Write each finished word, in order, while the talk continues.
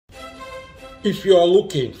If you are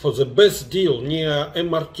looking for the best deal near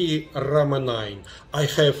MRT Rama 9, I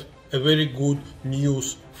have a very good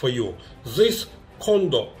news for you. This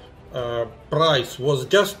condo price was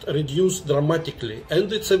just reduced dramatically,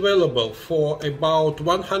 and it's available for about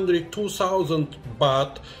 102,000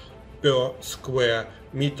 baht per square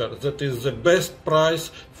meter. That is the best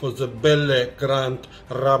price for the Belle Grand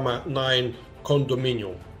Rama 9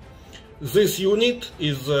 condominium. This unit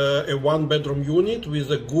is a one-bedroom unit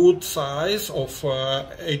with a good size of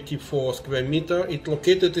 84 square meter. It's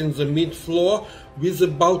located in the mid-floor with a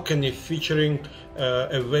balcony featuring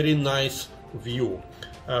a very nice view.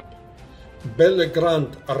 Belle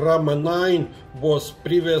Grand Rama 9 was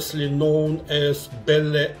previously known as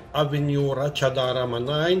Belle Avenue Rachada Rama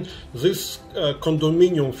 9. This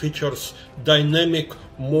condominium features dynamic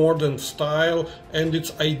modern style, and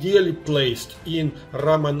it's ideally placed in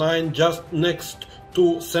Rama 9 just next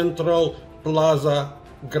to CentralPlaza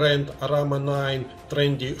Grand Rama 9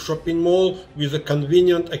 trendy shopping mall with a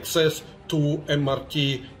convenient access to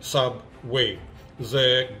MRT subway.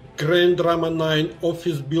 The Grand Rama 9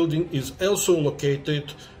 office building is also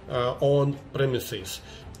located on premises.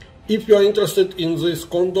 If you are interested in this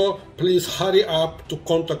condo, please hurry up to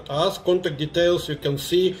contact us. Contact details you can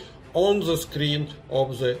see on the screen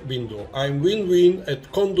of the window. I'm Win-Win at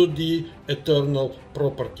CondoDee Eternal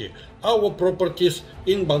Property. Our properties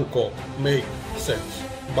in Bangkok make sense.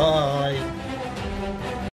 Bye.